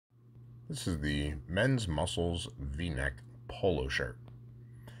This is the Men's Muscles V-neck polo shirt.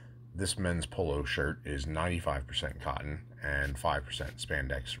 This men's polo shirt is 95% cotton and 5%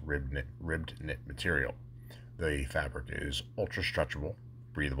 spandex ribbed knit material. The fabric is ultra stretchable,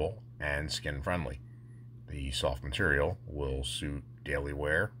 breathable, and skin friendly. The soft material will suit daily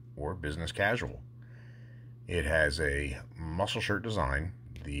wear or business casual. It has a muscle shirt design.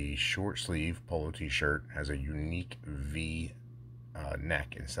 The short sleeve polo t-shirt has a unique V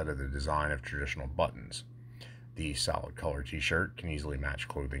neck instead of the design of traditional buttons. The solid color t-shirt can easily match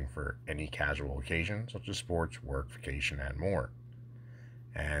clothing for any casual occasion, such as sports, work, vacation, and more.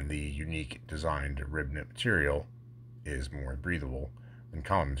 And the unique designed rib knit material is more breathable than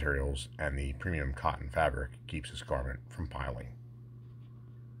common materials, and the premium cotton fabric keeps this garment from piling.